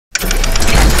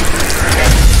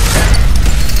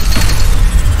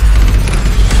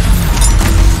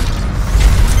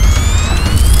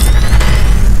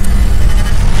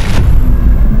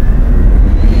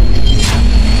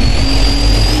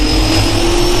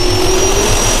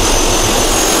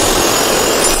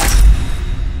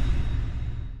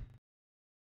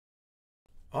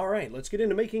right, let's get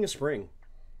into making a spring.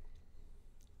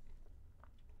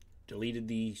 Deleted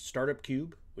the startup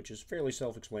cube, which is fairly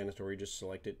self-explanatory. Just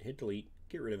select it, hit delete,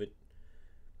 get rid of it.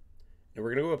 And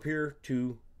we're going to go up here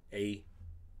to a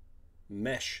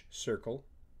mesh circle,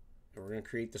 and we're going to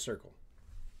create the circle.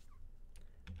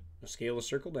 Now scale the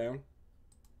circle down.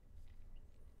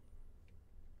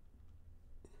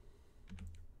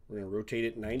 We're going to rotate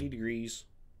it 90 degrees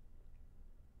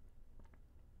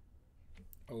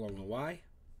along the Y.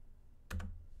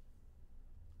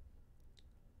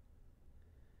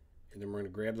 And then we're going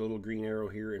to grab the little green arrow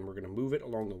here and we're going to move it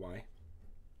along the Y.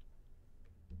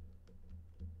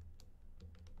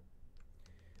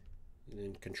 And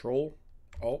then Control,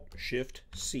 Alt, Shift,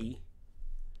 C.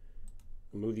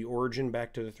 Move the origin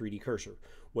back to the 3D cursor.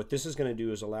 What this is going to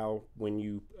do is allow, when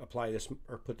you apply this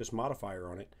or put this modifier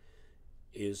on it,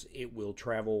 is it will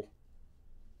travel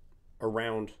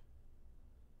around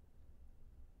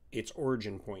its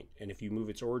origin point. And if you move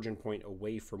its origin point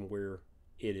away from where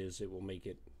it is, it will make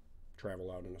it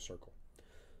travel out in a circle.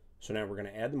 So now we're going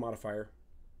to add the modifier,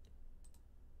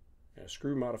 a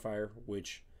screw modifier,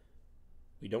 which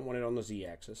we don't want it on the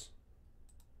Z-axis.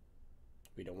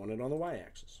 We don't want it on the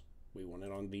Y-axis. We want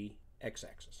it on the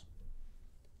X-axis.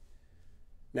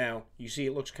 Now, you see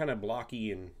it looks kind of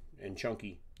blocky and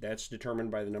chunky. That's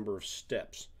determined by the number of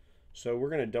steps. So we're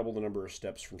going to double the number of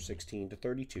steps from 16 to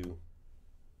 32,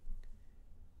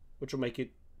 which will make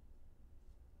it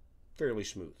fairly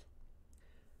smooth.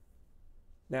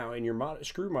 Now, in your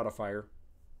screw modifier,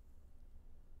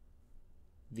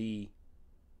 the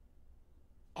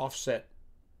offset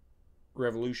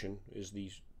revolution is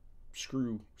the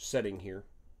screw setting here.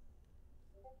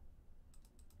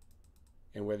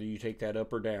 And whether you take that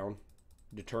up or down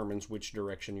determines which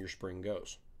direction your spring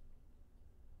goes.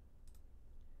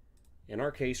 In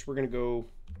our case, we're going to go,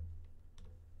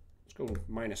 let's go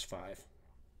 -5.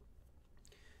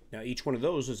 Now, each one of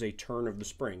those is a turn of the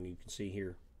spring. You can see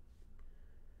here.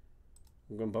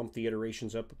 I'm going to bump the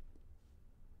iterations up,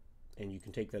 and you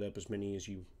can take that up as many as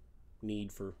you need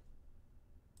for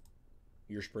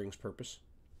your spring's purpose.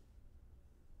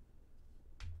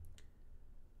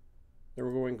 Then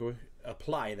we're going to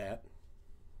apply that.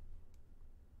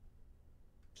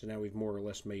 So now we've more or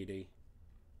less made a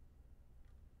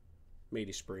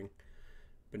spring.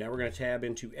 But now we're going to tab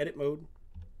into edit mode.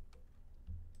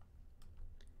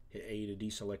 Hit A to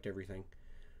deselect everything.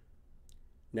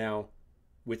 Now,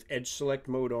 with edge select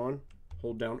mode on,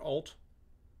 hold down Alt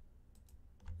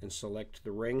and select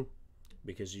the ring,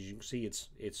 because as you can see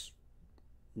it's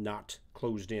not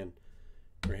closed in.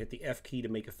 We're going to hit the F key to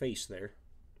make a face there,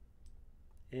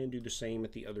 and do the same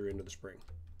at the other end of the spring.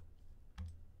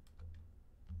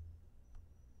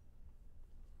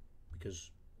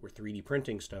 Because we're 3D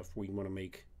printing stuff, we want to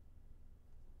make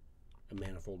a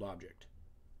manifold object.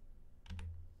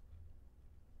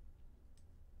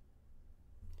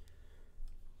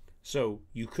 So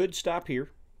you could stop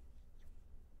here.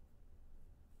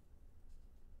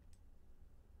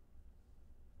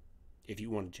 If you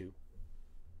wanted to.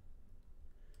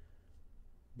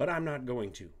 But I'm not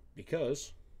going to,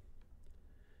 because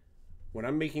when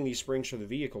I'm making these springs for the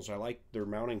vehicles, I like their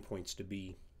mounting points to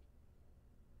be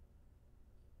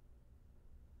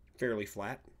fairly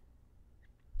flat.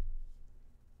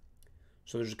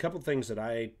 So there's a couple things that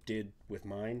I did with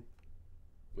mine,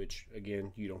 which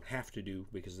again you don't have to do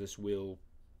because this will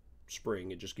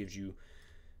spring. It just gives you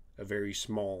a very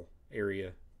small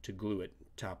area to glue it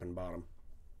top and bottom.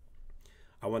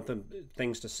 I want the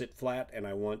things to sit flat, and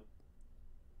I want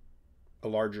a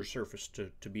larger surface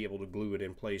to be able to glue it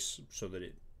in place so that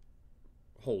it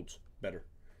holds better.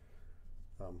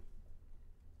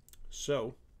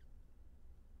 So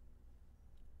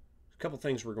a couple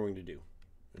things we're going to do.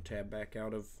 Tab back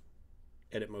out of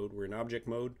edit mode. We're in object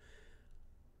mode.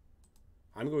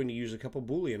 I'm going to use a couple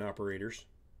Boolean operators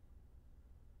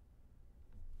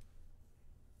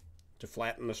to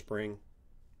flatten the spring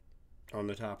on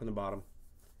the top and the bottom.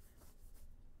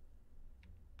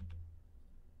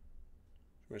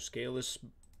 I'm going to scale this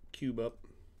cube up,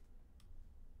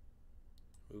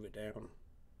 move it down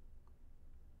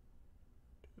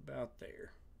to about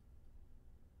there.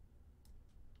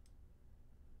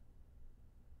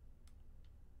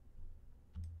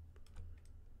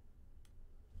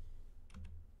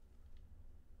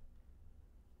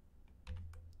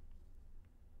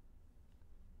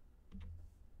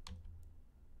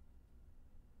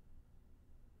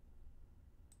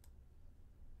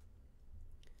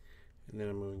 And then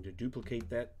I'm going to duplicate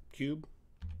that cube,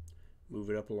 move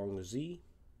it up along the Z,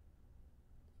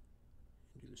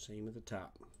 and do the same at the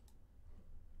top. I'm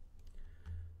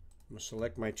going to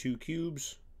select my two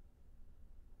cubes,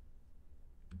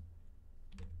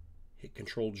 Hit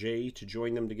Control J to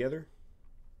join them together.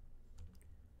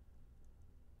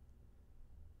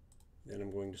 Then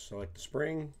I'm going to select the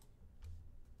spring,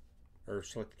 or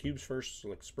select the cubes first,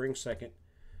 select the spring second.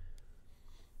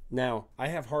 Now, I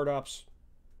have hard ops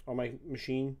on my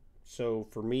machine, so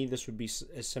for me this would be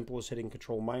as simple as hitting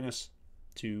Control minus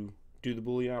to do the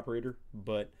Boolean operator,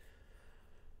 but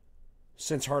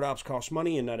since hard ops cost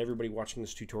money and not everybody watching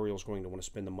this tutorial is going to want to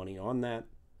spend the money on that,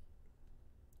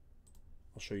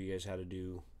 I'll show you guys how to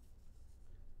do.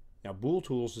 Now, Bool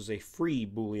Tools is a free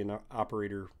Boolean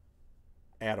operator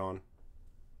add-on,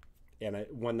 and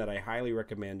one that I highly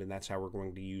recommend, and that's how we're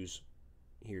going to use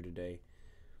here today.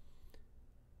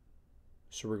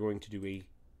 So we're going to do a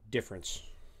difference.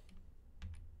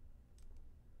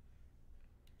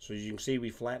 So as you can see,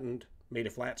 we made a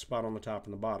flat spot on the top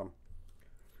and the bottom.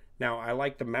 Now, I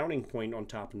like the mounting point on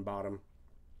top and bottom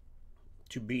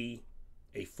to be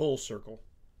a full circle.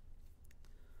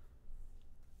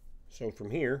 So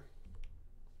from here,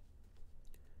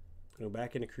 go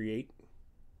back into Create.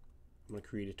 I'm going to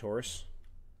create a torus.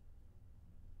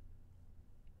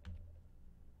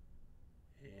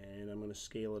 And I'm going to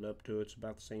scale it up to it's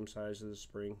about the same size as the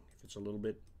spring. If it's a little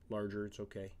bit larger, it's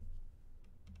okay.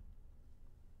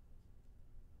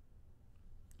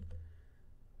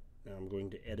 Now I'm going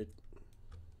to edit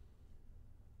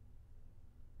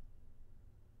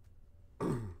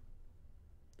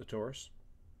the torus.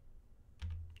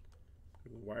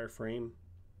 Wireframe.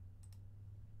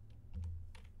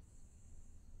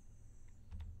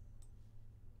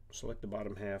 Select the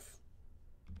bottom half.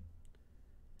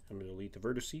 I'm going to delete the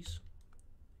vertices.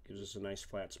 Gives us a nice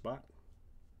flat spot.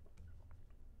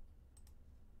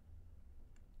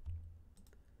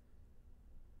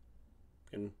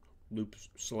 And loop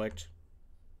select,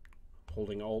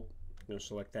 holding Alt, I'm going to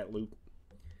select that loop,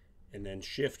 and then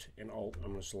Shift and Alt,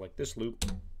 I'm going to select this loop,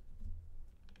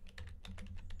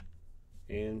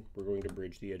 and we're going to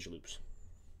bridge the edge loops.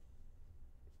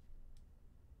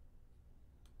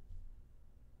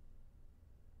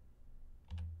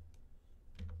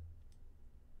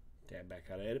 Tab back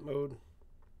out of edit mode.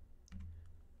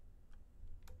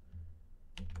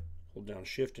 Hold down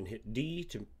Shift and hit D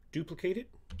to duplicate it.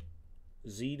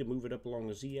 Z to move it up along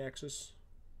the Z axis.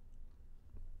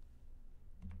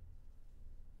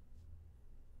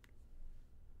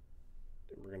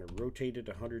 Then we're going to rotate it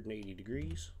 180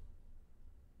 degrees.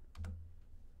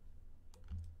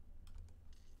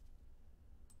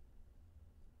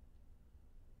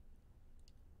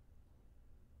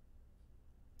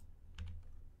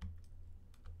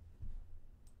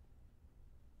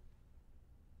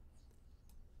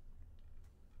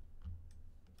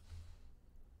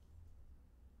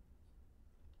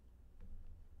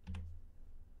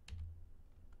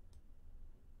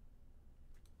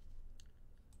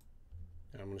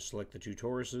 I'm going to select the two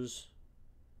toruses,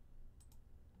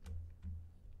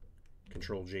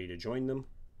 Control J to join them,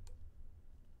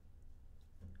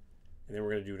 and then we're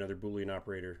going to do another Boolean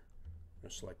operator. I'm going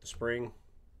to select the spring,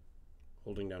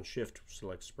 holding down Shift,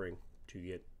 select spring to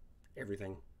get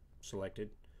everything selected.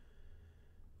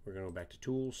 We're going to go back to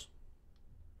Tools,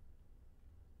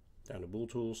 down to Bool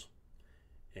Tools,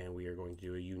 and we are going to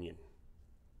do a union.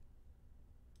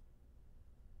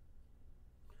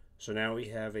 So now we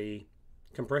have a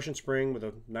compression spring with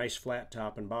a nice flat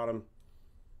top and bottom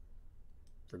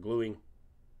for gluing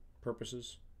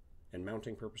purposes and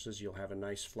mounting purposes. You'll have a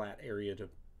nice flat area to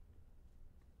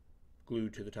glue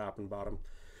to the top and bottom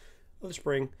of the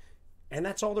spring, and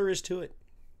that's all there is to it.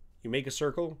 You make a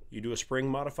circle, you do a spring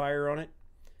modifier on it,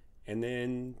 and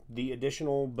then the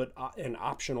additional but and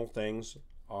optional things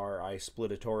are I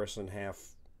split a torus in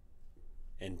half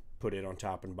and put it on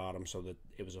top and bottom so that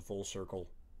it was a full circle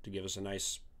to give us a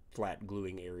nice flat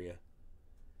gluing area.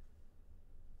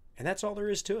 And that's all there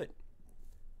is to it.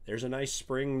 There's a nice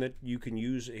spring that you can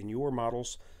use in your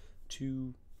models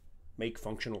to make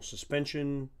functional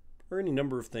suspension or any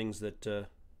number of things that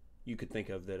you could think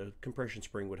of that a compression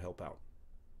spring would help out.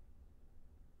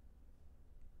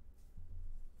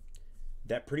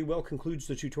 That pretty well concludes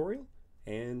the tutorial,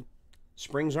 and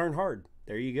springs aren't hard.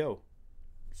 There you go.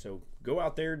 So go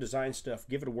out there, design stuff,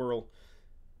 give it a whirl.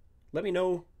 Let me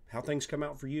know how things come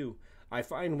out for you. I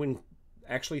find when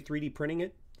actually 3D printing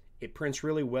it, it prints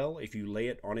really well if you lay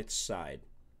it on its side.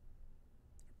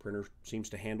 The printer seems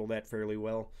to handle that fairly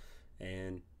well,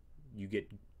 and you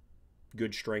get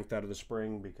good strength out of the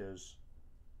spring because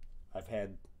I've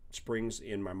had springs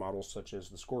in my models such as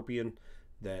the Scorpion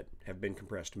that have been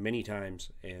compressed many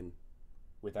times and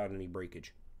without any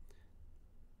breakage.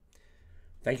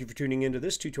 Thank you for tuning into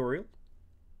this tutorial,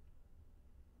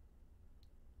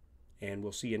 and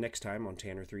we'll see you next time on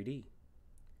Tanner 3D.